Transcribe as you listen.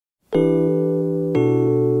Hello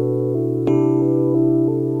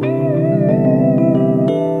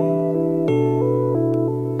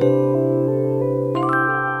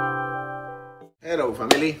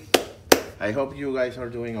family, I hope you guys are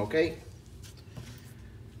doing okay.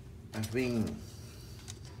 I've been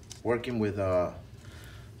working with a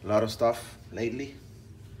lot of stuff lately.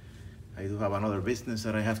 I do have another business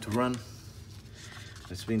that I have to run.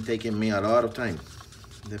 It's been taking me a lot of time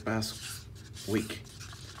the past week.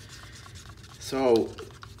 So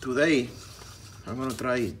today I'm gonna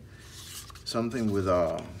try something with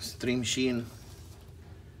a stream sheen.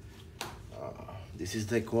 This is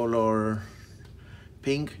the color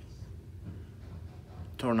pink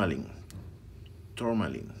tourmaline.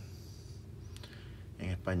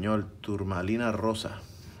 En español, turmalina rosa,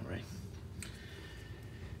 right?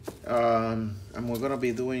 And we're gonna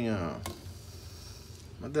be doing a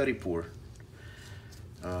dirty pour,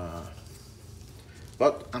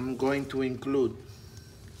 but I'm going to include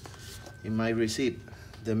in my receipt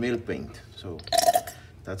the milk paint. So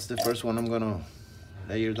that's the first one I'm gonna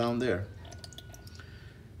layer down there.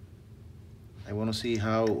 I want to see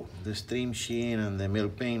how the stream sheen and the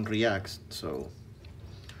milk paint reacts, so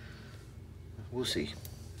we'll see.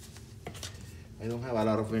 I don't have a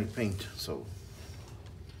lot of milk paint, so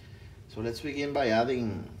let's begin by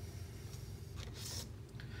adding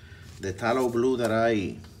the tallow blue that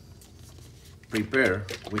I prepare,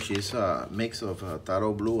 which is a mix of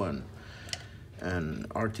tallow blue and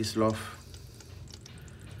Artist Love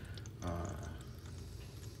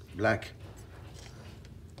black.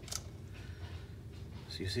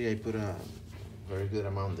 So you see I put a very good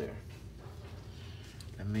amount there.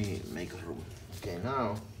 Let me make room. Okay,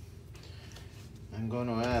 now I'm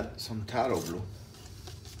gonna add some tallow blue.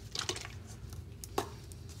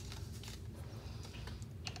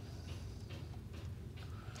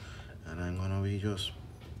 And I'm gonna be just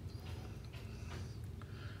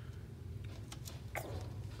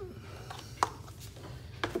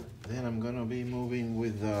then I'm gonna be moving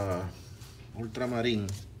with ultramarine.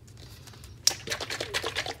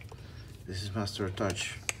 This is Master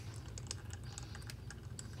Touch.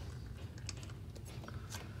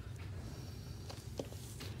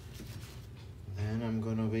 Then I'm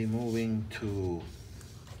gonna be moving to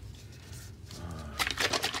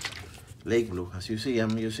lake blue. As you see,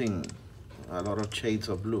 I'm using a lot of shades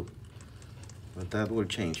of blue, but that will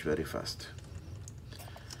change very fast.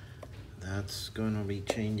 That's gonna be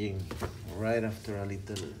changing right after a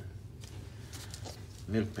little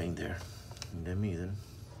milk paint there in the middle.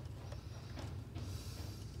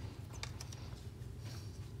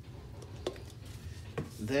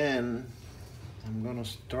 Then I'm gonna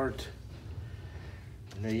start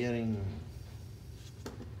layering.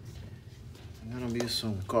 I'm gonna use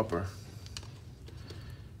some copper.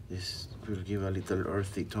 This will give a little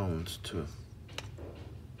earthy tones too.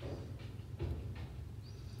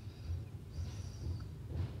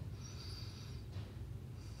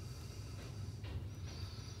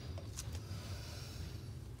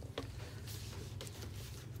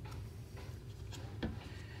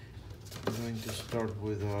 I'm going to start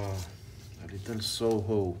with a little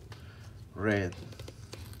Soho red.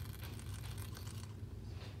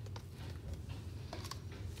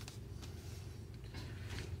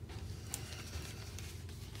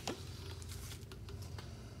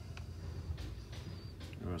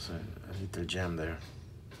 There was a little jam there.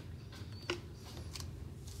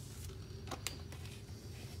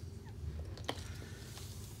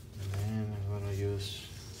 And then I'm gonna use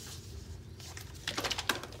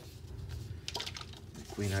the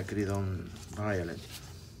Quinacridone Violet.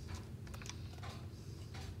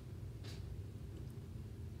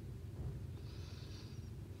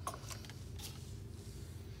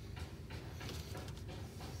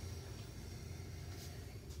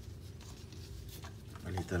 A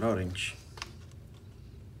little orange.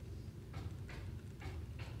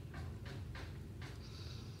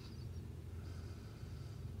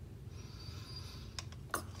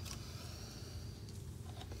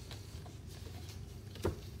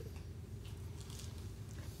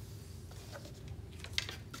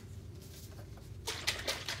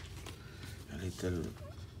 A little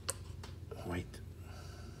white.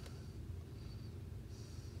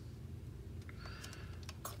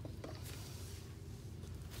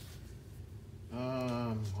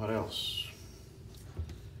 What else?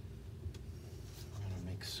 I'm gonna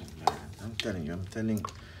make some. I'm telling you,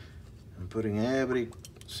 I'm putting every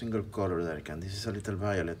single color that I can. This is a little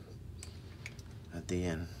violet at the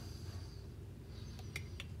end.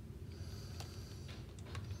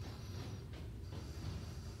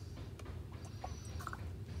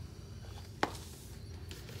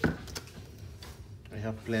 I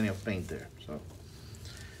have plenty of paint there, so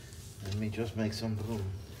let me just make some room.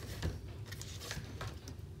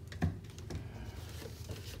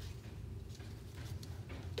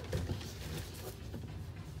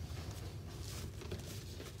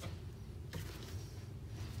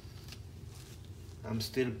 I'm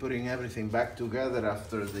still putting everything back together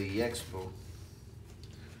after the expo.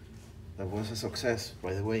 That was a success,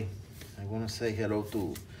 by the way. I want to say hello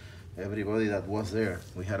to everybody that was there.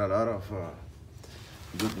 We had a lot of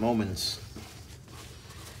good moments.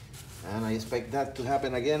 And I expect that to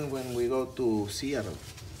happen again when we go to Seattle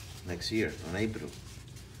next year, in April.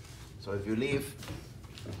 So if you live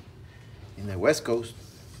in the West Coast,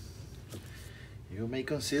 you may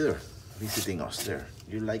consider visiting us there.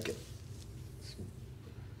 You like it.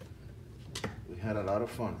 We had a lot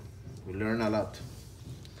of fun. We learned a lot.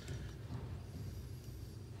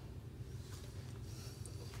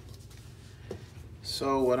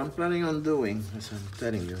 So what I'm planning on doing, as I'm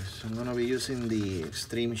telling you, is I'm gonna be using the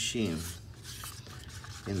extreme sheen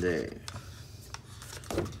in the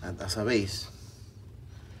as a base,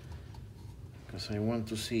 because I want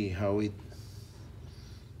to see how it,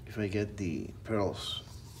 if I get the pearls.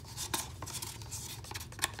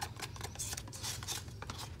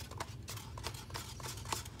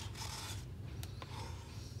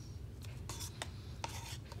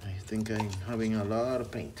 I think I'm having a lot of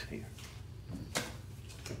paint here.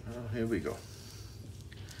 Here we go.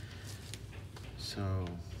 So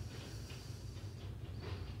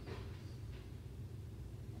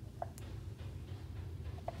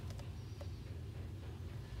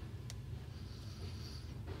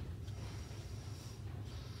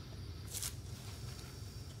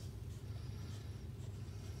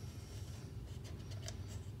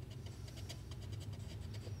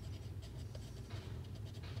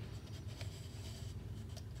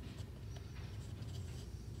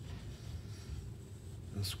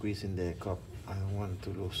squeezing the cup. I don't want to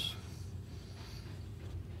lose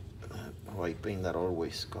white paint that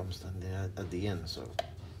always comes at the end. So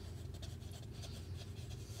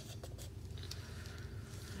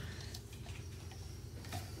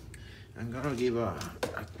I'm gonna give a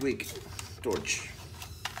quick torch.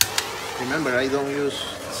 Remember, I don't use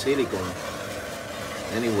silicone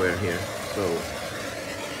anywhere here, so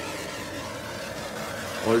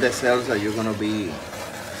all the cells that you're gonna be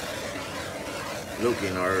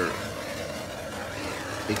looking are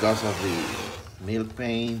because of the milk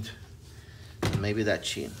paint and maybe that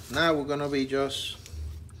sheen. Now we're gonna be just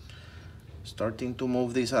starting to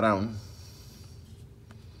move this around.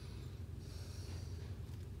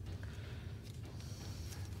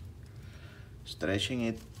 Stretching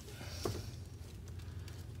it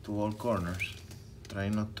to all corners. Try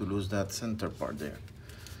not to lose that center part there.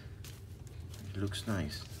 It looks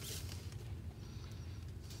nice.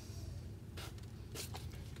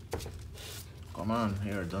 Come on,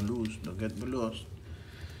 here, don't lose, don't get lost.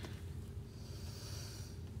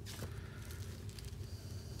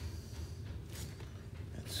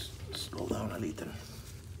 Let's slow down a little.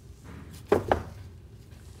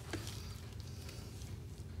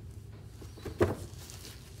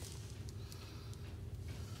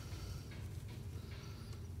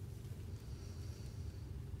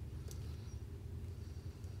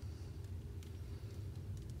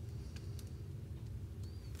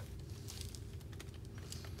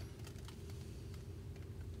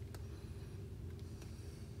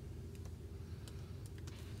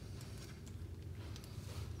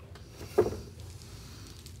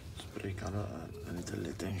 A little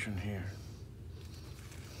attention here,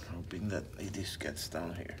 hoping that this gets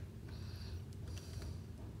down here.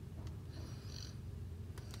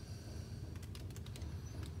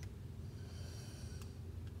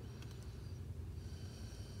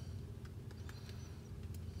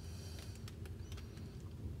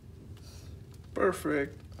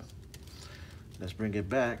 Perfect. Let's bring it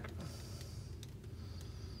back.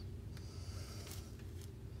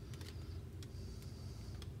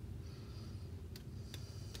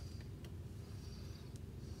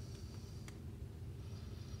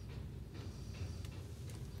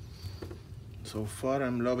 So far,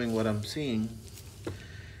 I'm loving what I'm seeing.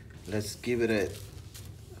 Let's give it a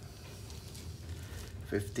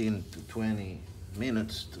 15 to 20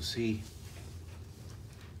 minutes to see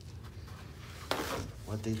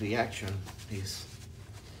what the reaction is.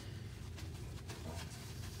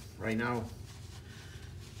 Right now,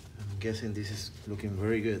 I'm guessing this is looking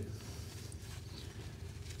very good.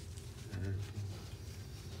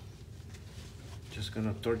 Just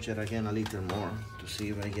gonna torch it again a little more to see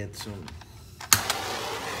if I get some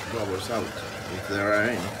bubbles out, if there are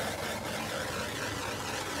any.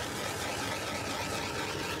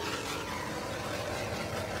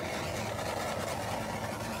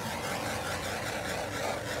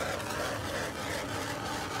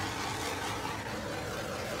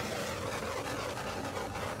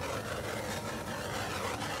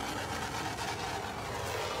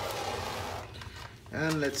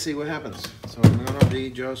 and let's see what happens. So I'm gonna be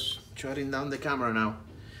just shutting down the camera now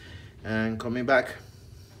and coming back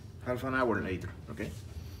half an hour later, okay?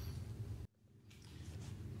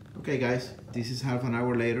 Okay guys, this is half an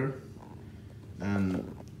hour later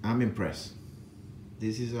and I'm impressed.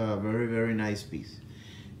 This is a very, very nice piece.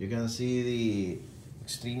 You can see the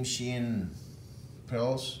extreme sheen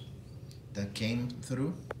pearls that came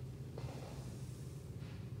through.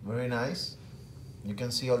 Very nice. You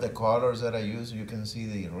can see all the colors that I use. You can see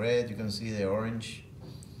the red, you can see the orange.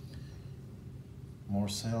 More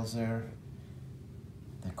cells there.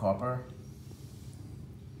 The copper.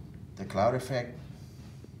 The cloud effect.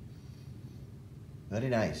 Very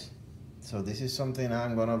nice. So this is something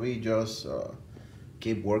I'm gonna be just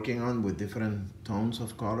keep working on with different tones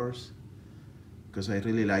of colors because I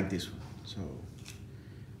really like this one. So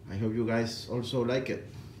I hope you guys also like it.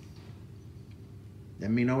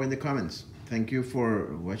 Let me know in the comments. Thank you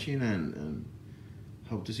for watching and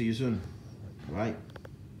hope to see you soon. Bye.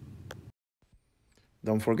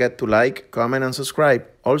 Don't forget to like, comment, and subscribe.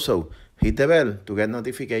 Also, hit the bell to get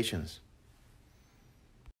notifications.